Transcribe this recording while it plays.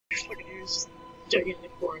there's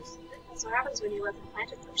gigantic forests. That's what happens when you let them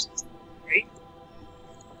plant it first. Right?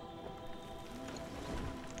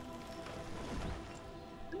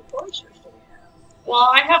 How many foresters do we have? Well,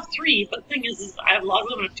 I have 3, but the thing is I have a log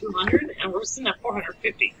limit of 200, and we're sitting at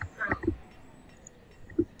 450. Oh.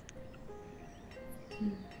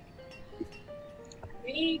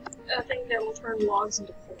 We need a thing that will turn logs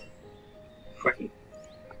into coal. Right.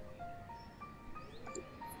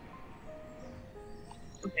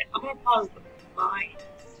 Okay, I'm gonna pause the mine.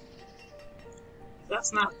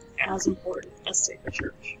 That's not as important as Save the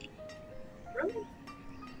Church. Really?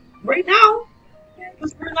 Right now,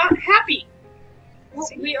 because we're not happy. Well,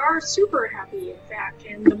 we are super happy, in fact,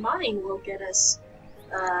 and the mine will get us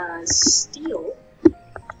steel,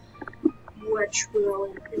 which will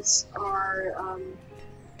increase our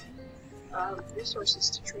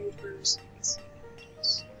resources to trade for seeds.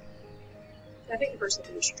 I think the first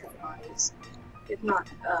thing we should try to buy is, if not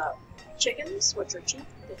chickens, which are cheap,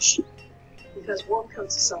 fish, because warm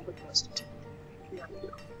coats sell the most of the time.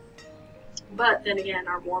 But then again,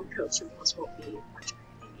 our warm coat surplus won't be much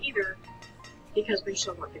either, because we're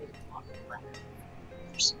still not getting a lot of leather.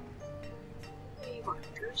 Hey,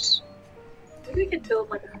 hunters. Maybe we could build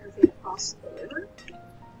like 100 feet across the river.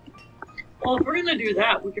 Well, if we're gonna do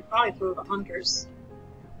that, we could probably throw the hunters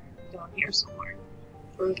down here somewhere.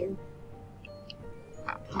 Further.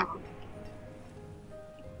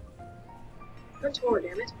 Much more,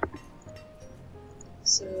 damn it.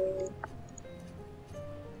 So...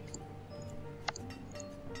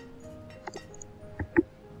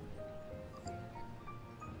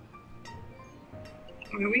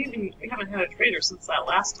 I mean, we haven't had a trader since that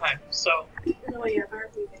last time, so No, yeah,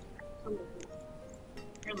 aren't we?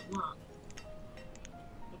 apparently not.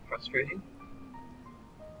 That's frustrating.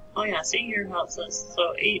 Oh yeah, see here how it says,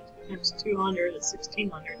 so 8 times 200 is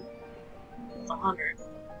 1600. That's 100.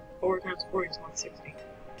 4 times 40 is 160.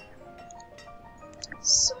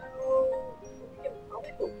 So, we can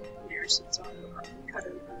probably go from there since our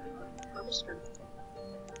cutter harvester.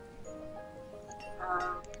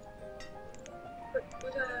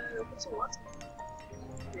 What's a lot?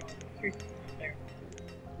 There.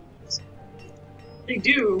 They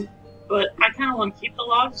do, but I kind of want to keep the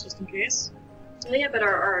logs just in case. Oh yeah, but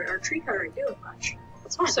our tree cutter ain't doing much.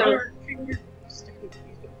 That's fine. So-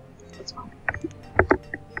 That's fine.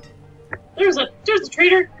 There's a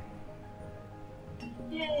trader.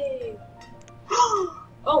 Yay!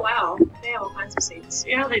 Oh wow, they have all kinds of seeds.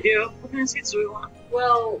 Yeah, they do. What kind of seeds do we want?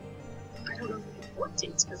 Well, I don't know if we can afford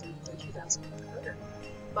seeds because they're 2,500.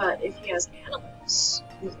 But if he has animals,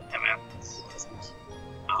 He doesn't have apples. he doesn't.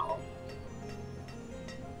 Oh.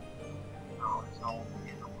 No, there's no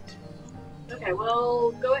animals. Okay,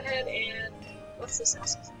 well, go ahead and what's this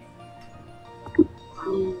house's name?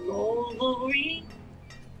 Louis?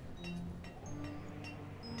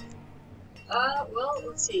 Well,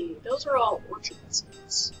 let's see. Those are all orchard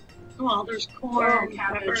seeds. Well, there's corn,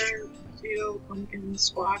 cabbage. pepper, potato, pumpkin,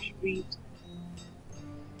 squash, wheat.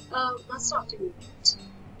 Let's not do wheat.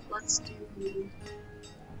 Let's do,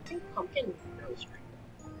 I think pumpkin grows right.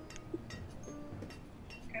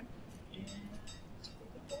 Okay.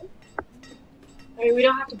 I mean, we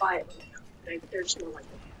don't have to buy it. They're just more likely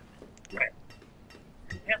to have Right.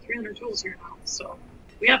 We have 300 tools here now, so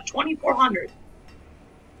we have 2,400. it.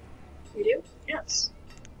 We do? Yes.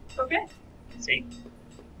 Okay. See?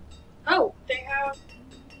 Oh, they have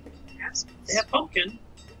aspens. They have pumpkin.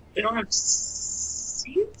 They don't have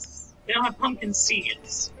seeds? They don't have pumpkin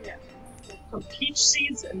seeds. Yeah. They have peach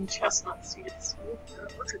seeds and chestnut seeds.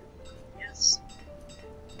 Orchard. Yes.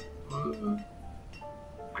 I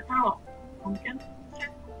kind of want pumpkin. Okay.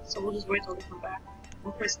 So we'll just wait till they come back.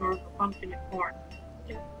 We'll place an order for pumpkin and corn.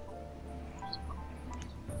 Okay.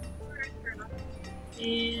 Alright, fair enough.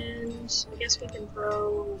 And I guess we can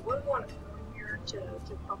throw, what do we want to throw in here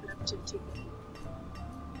to pump it up to 250?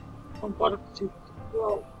 What up to?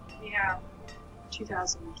 Well, we have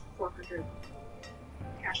 2,400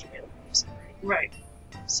 cash available, right? Right.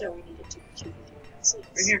 So we needed 250 seeds.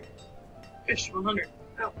 Right here. Fish 100.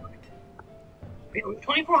 Oh, okay. We have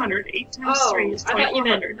 2,400. 8 times 3 is I thought you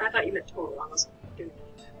 2,400. meant total. I wasn't doing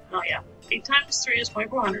that. Oh yeah. 8 times 3 is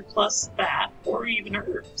 2,400 plus that, or even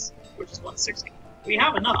herbs, which is 160. We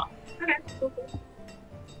have enough. Okay, cool.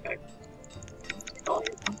 Okay. Take all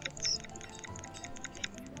your pumpkins.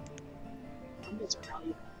 Pumpkins are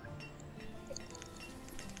valuable.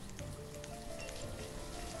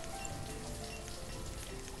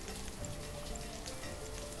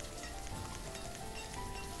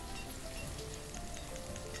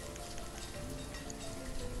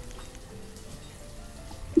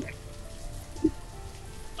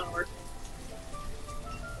 That'll work.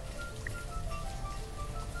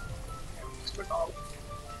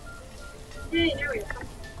 Hey, there we go.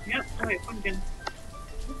 Yep, oh wait, pumpkin.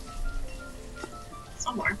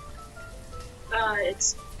 Somewhere.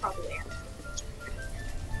 It's probably there.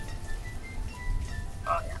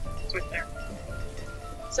 Oh yeah, it's right there.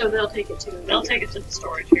 So they'll take it to. They'll take it to the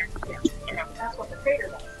storage here. Yeah. Okay. That's what the trader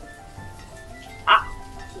does. Ah,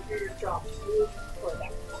 The trader drops food for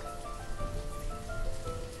that.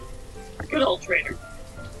 good old trader.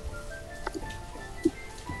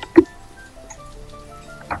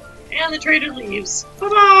 And the trader leaves.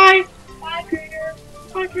 Bye-bye! Bye, trader.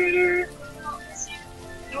 Bye, trader! I'll miss you.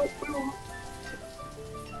 Nope, we won't.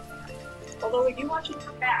 Although we do want you to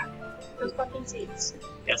come back. Those fucking seeds.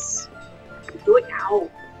 Yes. Do it now.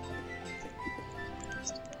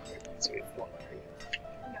 So we have 4.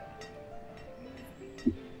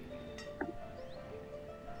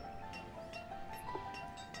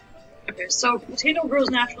 Okay, so potato grows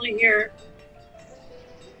naturally here.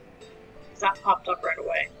 That popped up right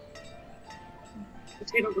away.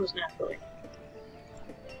 Potato grows naturally.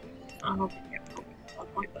 I don't think we have pumpkin at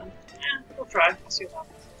that point then. Yeah, we'll try. We'll see what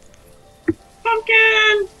happens.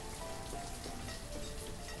 Pumpkin!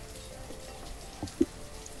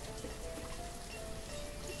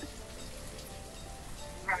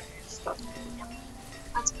 Right, stuff.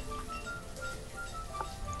 That's good.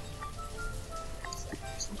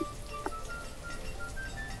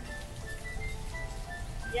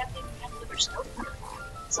 Yeah, maybe we have another snow powder.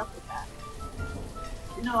 What's up with that?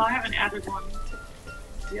 No, I haven't added one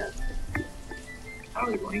yet. I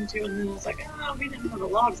was going to, and then I was like, oh, we didn't have the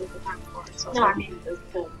logs at the time for it. So No, I mean the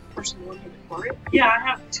person wanting to pour it. yeah, I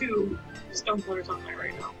have 2 stone pillars on there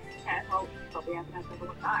right now. Okay, well, but we haven't had the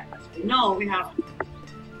one die. That's weird. No, we haven't.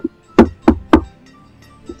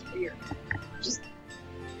 It's weird. Just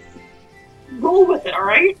roll with it,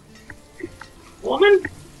 alright? Woman?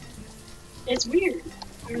 It's weird.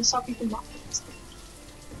 I'm gonna stop you from mocking this.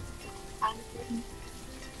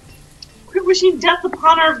 Quit wishing death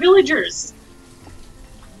upon our villagers!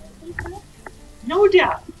 No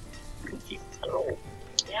death! Jesus, they're old.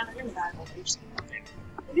 Yeah, they're gonna die at old age.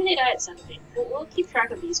 Maybe they die at 17. We'll keep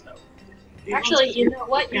track of these folk. These Actually, ones- you know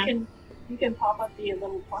what? Yeah. You can pop up the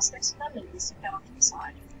little plus next to them and just stick that off to the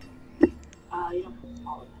side. You don't have to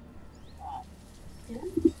follow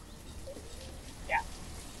them. Yeah.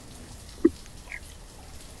 Yeah.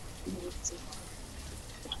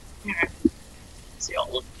 Okay. See all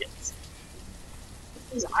the kids.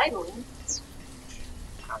 He's idling.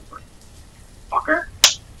 Fucker!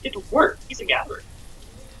 Get to work! He's a gatherer.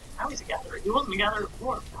 Now he's a gatherer. He wasn't a gatherer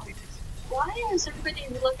before. Now he is. Why does everybody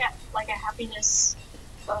look at like a happiness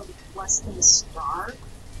of less than a star,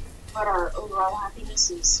 but our overall happiness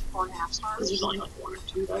is 4.5 Because stars? there's only like 1 or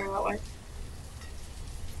 2 that are that way.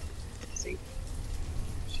 See?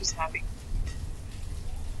 She's happy.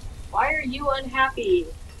 Why are you unhappy?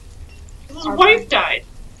 Because his wife died.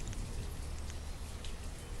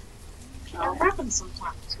 Oh. That happens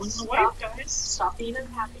sometimes. When the Stop. wife dies. Stop being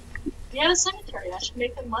unhappy. He had a cemetery. That should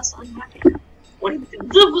make them less unhappy. What, his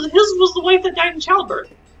was the wife that died in childbirth.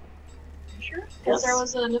 You sure? Because Yes. there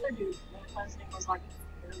was another dude. His name was like.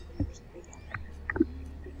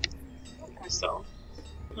 Okay. So,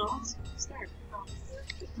 no, it's there.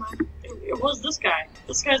 No. It was this guy.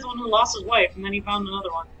 This guy's the one who lost his wife, and then he found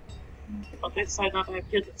another one. But they decided not to have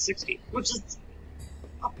kids at 60, which is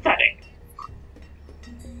pathetic.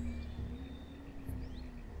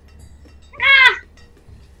 Ah!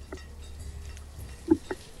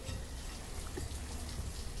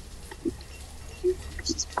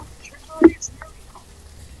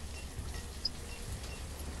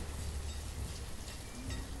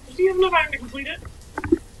 Do you have enough iron to complete it?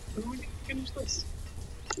 When we finish this?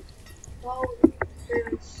 Well,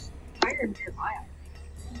 there's iron nearby.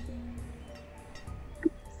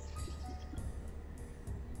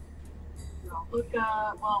 No, look,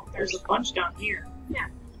 well, There's a bunch down here. Yeah.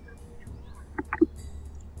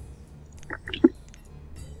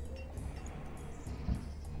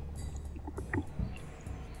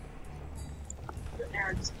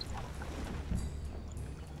 There,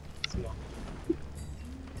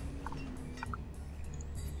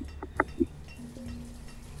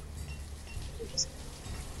 just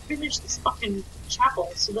finish this fucking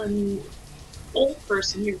chapel so then old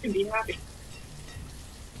person here can be happy.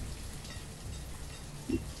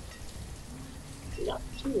 We got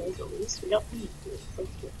 2 old at least. We got plenty of 2. That's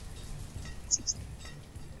good. 60.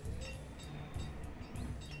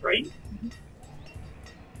 Right? Mm-hmm.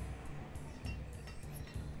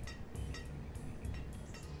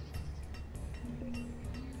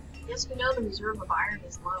 Yes, we know the reserve of iron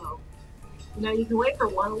is low. You know, you can wait for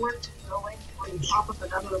one alert to go away before you pop up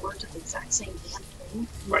another alert of the exact same damn thing.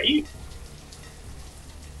 Right?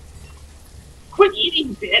 quit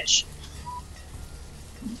eating, bitch!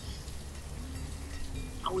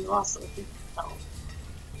 Oh, we lost some people. Oh.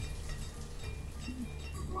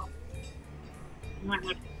 Well, we might have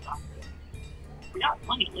to get a doctor. We got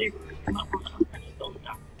plenty of laborers. We might want to kind of build a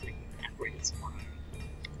doctor so we can upgrade it some more.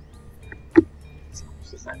 So much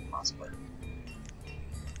does that cost for?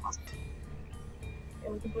 Awesome. Yeah,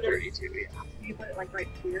 we can put 32, yeah. We can put it like right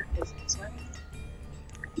here, because this way.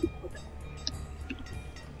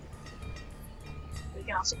 We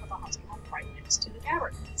can also put the hospital right next to the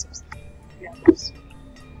cavern. Yeah, those.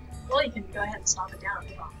 Well, you can go ahead and stop it down and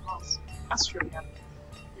put it on the walls. That's true, yeah.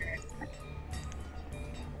 You're right.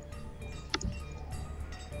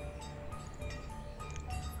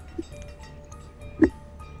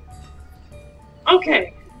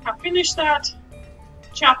 Okay, I finished that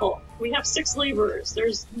chapel. We have 6 laborers.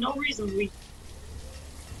 There's no reason we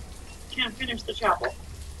can't finish the chapel.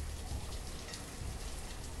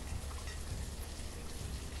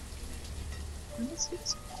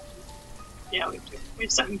 Yeah, we have 2. We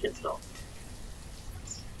have 7 kids though.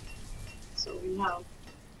 So we have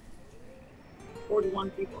 41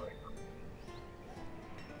 people right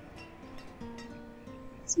now.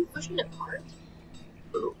 Is he pushing it hard?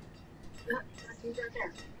 Ooh. I think right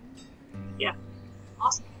there. Yeah.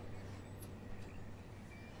 Awesome.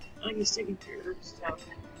 I think he's taking care of stuff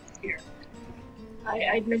here.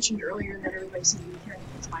 I'd mentioned earlier that everybody seemed to be carrying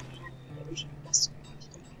against my hand, that we should investigate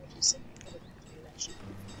what you said we couldn't do that shit.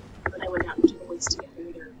 When I went out into the woods to get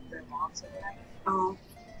through their logs and that,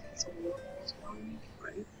 that's what the little guy was going,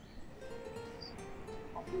 Right.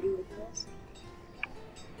 what we do with this.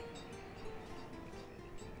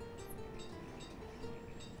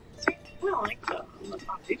 Well, I like the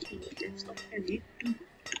foundation that you're still heavy.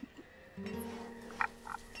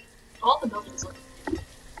 All the buildings look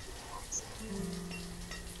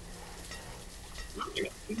Oh, you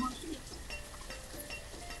got 2 more students.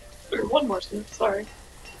 Or 1 more student, sorry.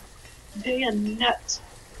 Bayonet.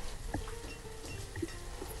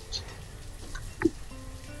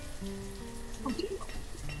 Oh, dear.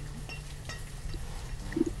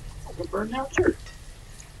 Like a burned out church,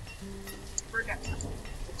 burned out.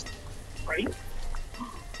 right?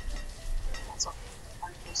 That's all.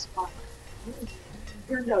 I'm just fine.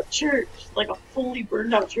 Burned out church. Like a fully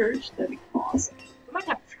burned out church. That'd be awesome. We might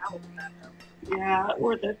have to travel for that though. Yeah,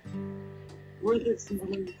 worth it. Worth it some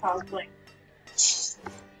little cosplay.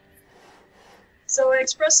 So I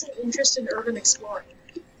expressed an interest in urban exploring.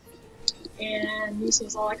 And Nisa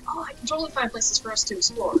was all like, oh, I can totally find places for us to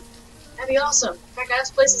explore. That'd be awesome. In fact, I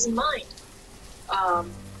have places in mind.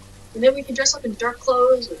 And then we can dress up in dark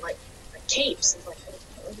clothes with like capes and like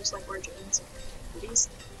just like wear jeans and hoodies.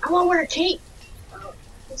 I want to wear a cape.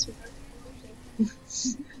 Yes, we can.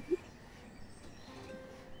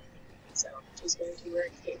 So she's going to wear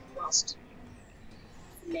a cape whilst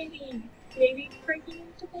maybe breaking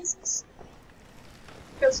into places.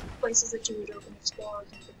 Because places that you would open explore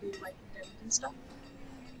could be like condemned and stuff.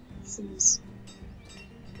 Seems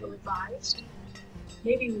ill advised.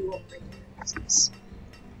 Maybe we won't break into places.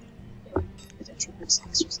 Maybe potential police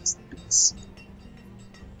officers and stuff like this.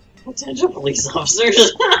 Potential police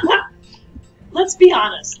officers. Let's be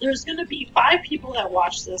honest. There's going to be 5 people that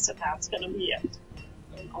watch this, and that's going to be it.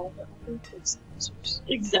 And all the other police officers.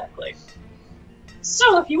 Exactly.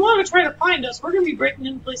 So, if you want to try to find us, we're going to be breaking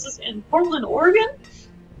into places in Portland, Oregon.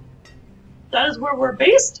 That is where we're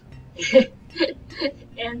based.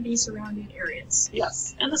 And the surrounding areas.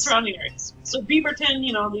 Yes, and the surrounding areas. So, Beaverton,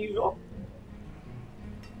 you know, the usual.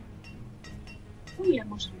 Oh yeah,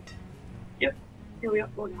 most of them. Yep. Here we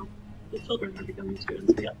have 4 now. The children are becoming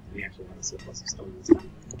students. We actually have a surplus of stone this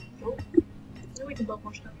time. Cool. Then we can build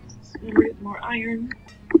more stuff. And we get more iron.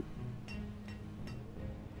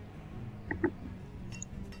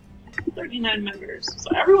 39 members.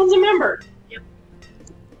 So everyone's a member. Yep.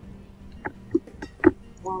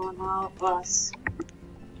 One of us.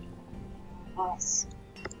 Us.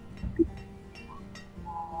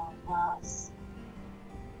 Us.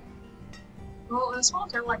 Well, in a small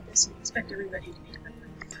town like this, you expect everybody to be a member.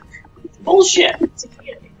 Bullshit! It's a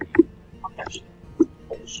community. Bullshit.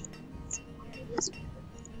 Bullshit.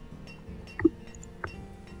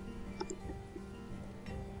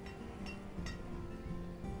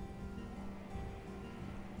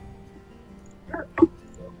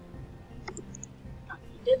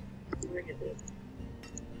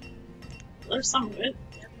 There's some of it.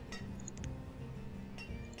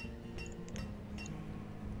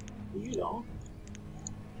 You don't.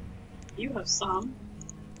 You have some.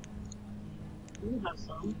 You have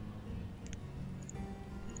some.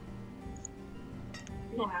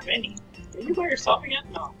 You don't have any. Are you by yourself again?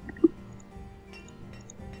 No.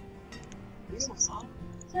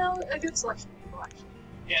 So, a good selection of people, actually.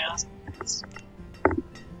 Yeah.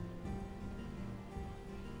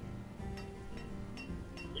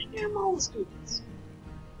 I'm all the students.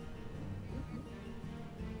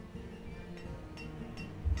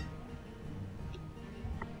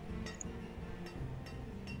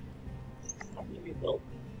 Something to be built.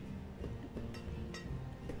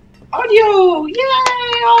 Audio! Yay!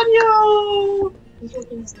 Audio! He's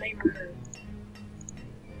working his neighbor.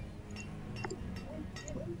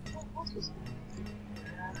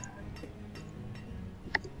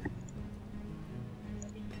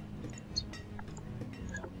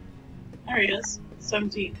 There he is.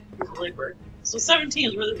 17. He's a laborer. So 17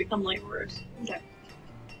 is where they become laborers. Okay.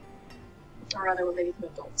 Or rather, when they become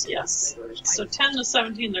adults. Yes. So 10 to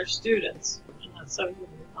 17, they're students. And then 17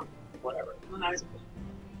 become whatever. When I was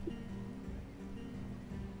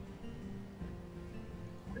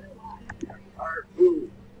Our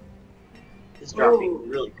food is dropping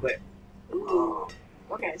really quick. Ooh.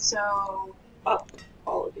 Okay, so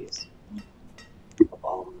all of these. Of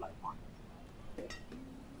all of them by one.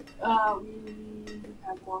 we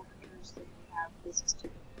have more hunters than we have business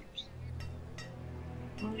hunters.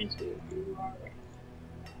 Only two. You are right.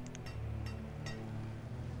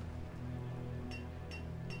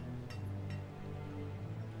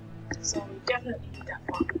 So we definitely need that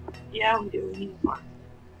farm. Yeah, we do. We need a farm.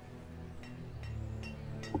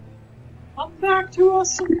 Come back to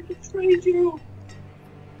us so we can trade you.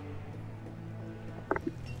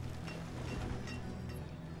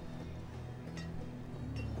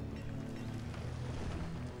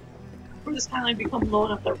 We're just kind of like become low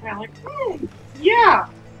enough that we're kind of like, hey, yeah.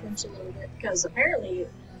 Pinch a little bit, because apparently,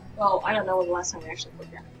 well, I don't know when the last time we actually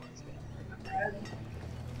looked at it was, but I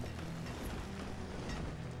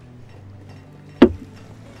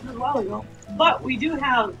remember A while ago. But we do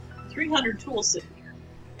have 300 tools sitting here.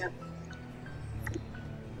 Yep.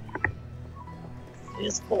 It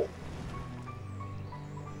is cold.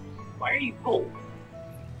 Why are you cold?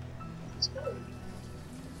 it's good.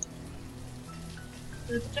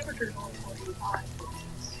 The temperature is only 45,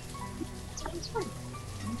 So it's fine.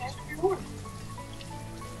 Okay, you're warm.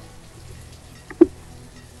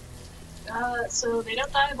 So they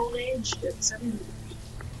don't die of old age at 70,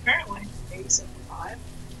 Apparently. maybe 75.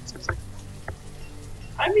 So it's like,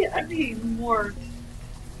 I'd be more.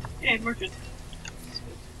 Yeah, merchant.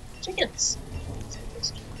 chickens. So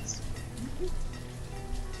it's chickens.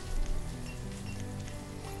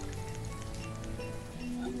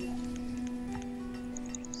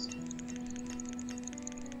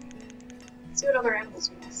 Let's see what other animals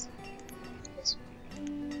we have. This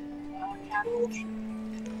one. Cattle.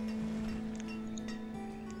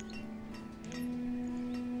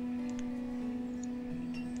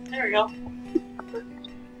 There we go. Perfect.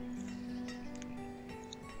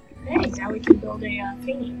 Hey, now we can build a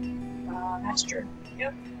thingy. Pasture.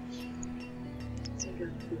 Yep. So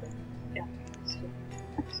good. Yeah.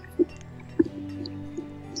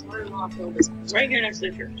 So where do we want to build this? Right here next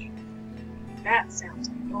to the church. That sounds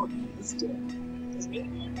annoying. Let's do it. Does it need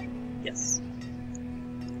anything? Yes.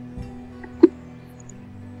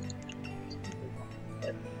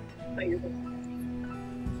 But you're good.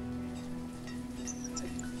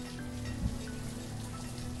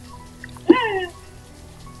 Ah.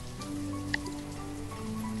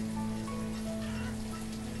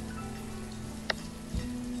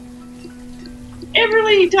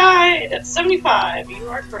 Everly died at 75. You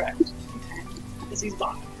are correct. Because he's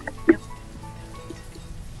gone. Yep.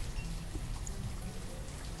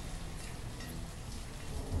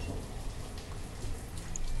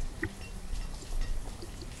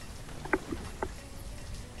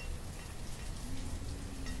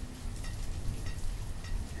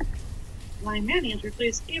 My man has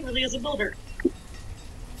replaced Everly as a builder.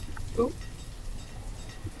 Cool.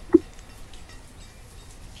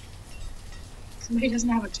 Somebody doesn't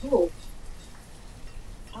have a tool.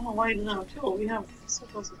 I don't know why he doesn't have a tool. We have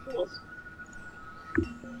surplus of tools.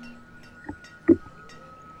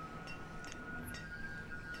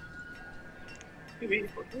 We have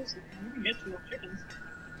 84 tools. We can get 2 more chickens.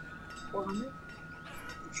 400?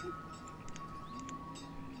 Sure.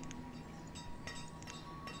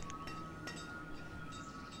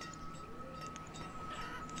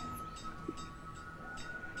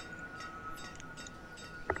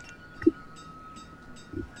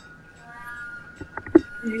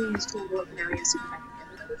 Maybe he's tool work now. He has to come back and get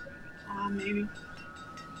another thing. Maybe.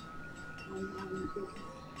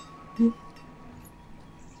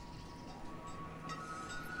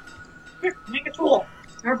 Here, make a tool.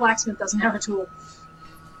 Our blacksmith doesn't have a tool.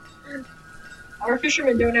 Our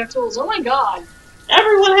fishermen don't have tools. Oh my god!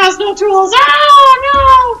 Everyone has no tools.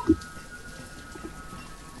 Oh no!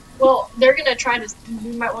 Well, they're gonna try to.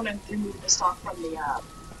 We might want to remove the stock from the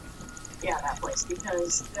that place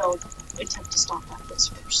because they'll attempt to stop that place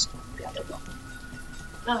first. Yeah, they will.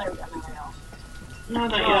 No, there we go. Now they all. No,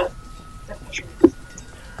 not yet. They're pushing.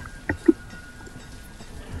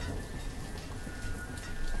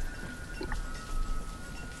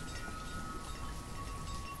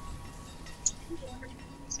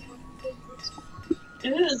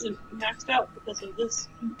 It is maxed out because of this.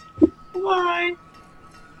 Why?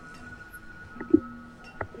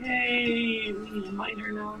 Yay, we need a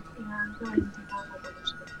miner now. Yeah, I'm going to think all of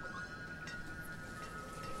those.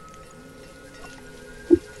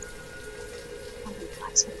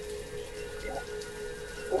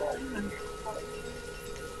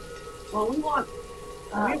 Well, we want.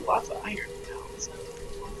 We have lots of iron now, so.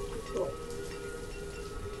 Cool.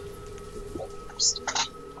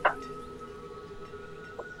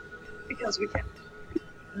 Because we can.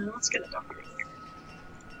 Let's get a doctor in here.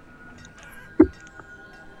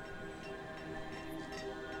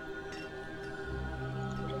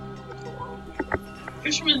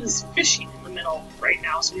 Fisherman is fishing in the middle right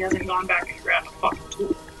now, so he hasn't gone back and grabbed a fucking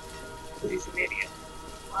tool. Because he's an idiot.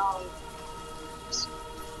 Well,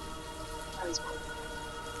 that is cool.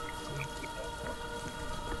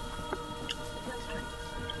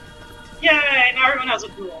 Yay! Now everyone has a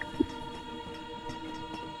pool.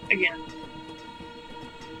 Again.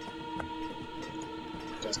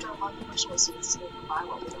 Just our luck commercial seats to buy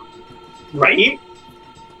what we don't. Right?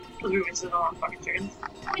 Because we wasted all on fucking chickens.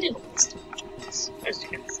 We didn't waste too much of this. There's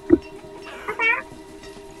chickens. They're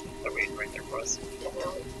waiting right there for us. Yeah,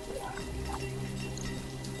 really.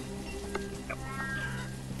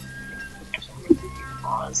 Actually, I'm going to keep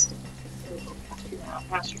paused. Yeah,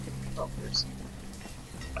 pasture filters.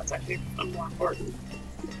 That's actually more important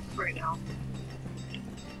right now.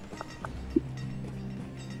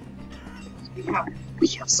 We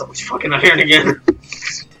have so much fucking iron again.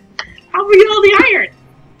 How do we get all the iron?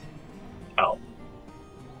 Oh.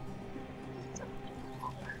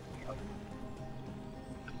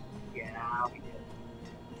 Yeah, we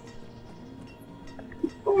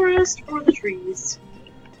did. Forest for the trees.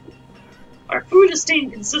 Our food is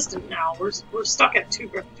staying consistent now. We're stuck at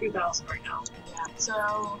 2,000 right now. Yeah, so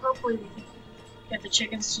hopefully we can get the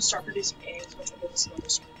chickens to start producing eggs, which will give us another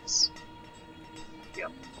service.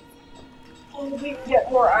 Yep. And we can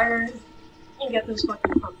get more iron and get those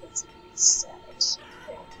fucking pumpkins set.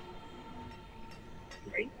 Yeah.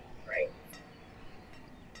 Right? Right.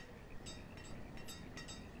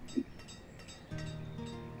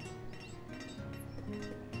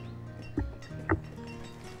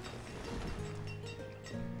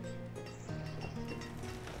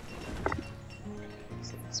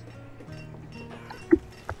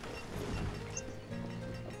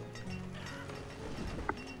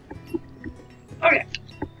 Okay.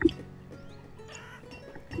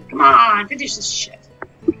 Come on, finish this shit.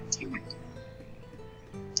 Damn it.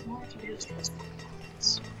 All I have to do is transport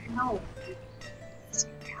parts. I know. It's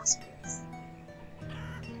assholes.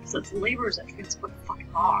 So it's laborers that transport fucking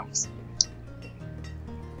hogs.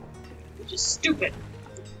 Which is stupid.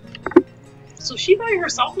 So she by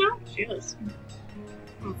herself now? She is.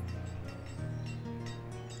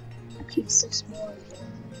 Keep 6 more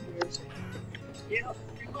years. Yeah,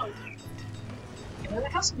 pretty much. And then the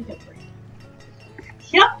house will become free.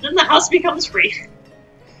 Yep, then the house becomes free.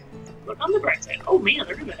 Look on the bright side. Oh man,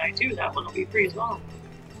 they're gonna die too. That one will be free as well.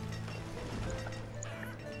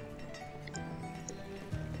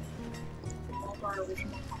 All of our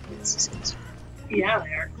original pumpkins. Yeah,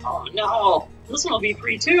 they are. Oh no! This one will be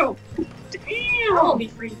free too! Damn! That will be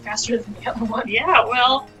free faster than the other one. Yeah,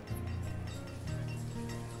 well...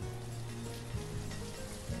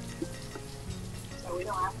 So we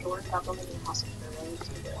don't have to worry about building a house if they're ready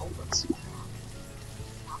to build. Let's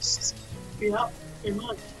houses. Yep, pretty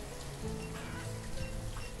much.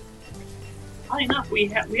 Oddly enough, we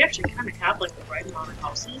actually kind of have like the right amount of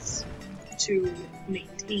houses to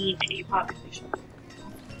maintain a population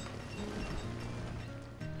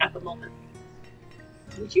at the moment.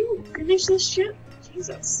 Would you finish this shit?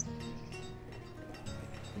 Jesus.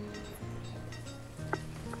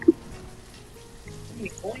 Any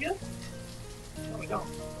coal yet? No, we don't.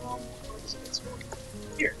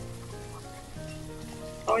 Here.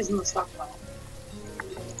 Always in the stockpile.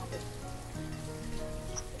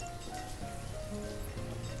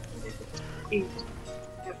 I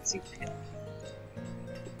haven't seen it yet.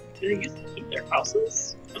 Do they used to keep their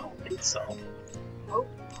houses? I don't think so. Oh.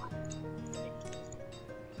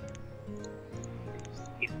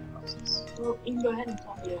 Keep their houses. Well, you can go ahead and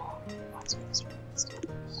tell me last one's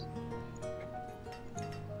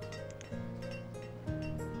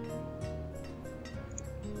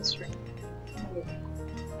That's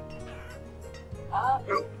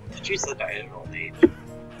She's the diet of old age.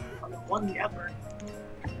 One effort.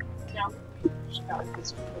 Yeah. She got it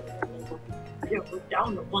this way. Yeah, we're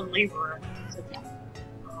down to one laborer. So, yeah.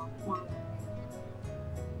 One.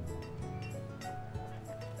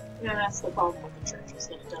 Yeah, that's the problem with the church, is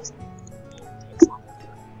that it doesn't take long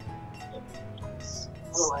for it.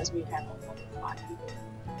 Otherwise, we'd have like 5 people.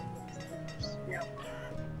 Yeah.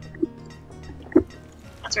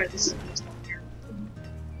 That's right, this is almost done here.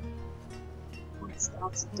 Once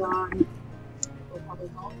that's done, We'll probably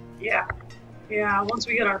go. yeah. Yeah, once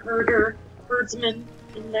we get our herdsman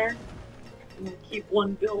in there, and we'll keep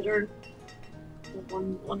one builder.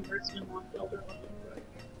 One herdsman, one builder, one builder.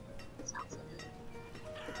 Sounds like it.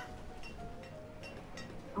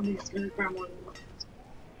 I think it's gonna require more than one.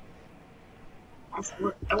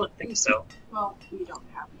 I wouldn't think so. Well, we don't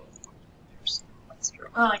have both there, so. That's true.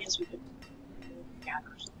 Well, I guess we could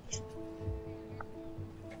gather some.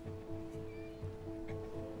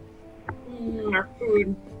 Our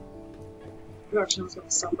food production is gonna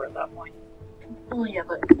suffer at that point. Oh, yeah,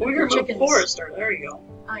 but We're gonna go chickens. Forester. There you go.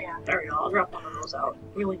 Oh, yeah, There you go. I'll drop one of those out.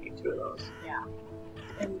 We only need 2 of those. yeah.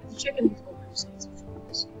 And the chickens will produce lots of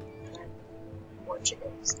food, so then more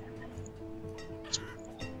chickens, and then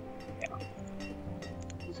Yeah.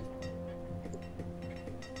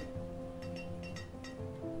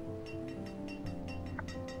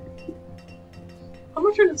 How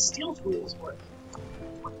much are the steel tools worth?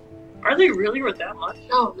 Are they really worth that much?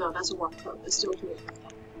 oh no, that's a warm coat. It's still too.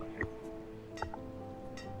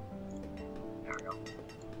 There we go.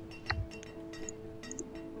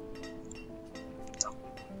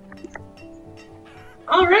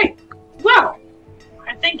 Alright. Well,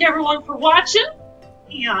 I thank everyone for watching.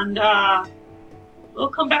 And we'll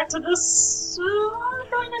come back to this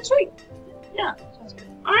probably next week. Yeah. Sounds good.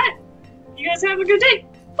 Alright. You guys have a good day.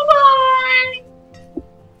 Bye-bye.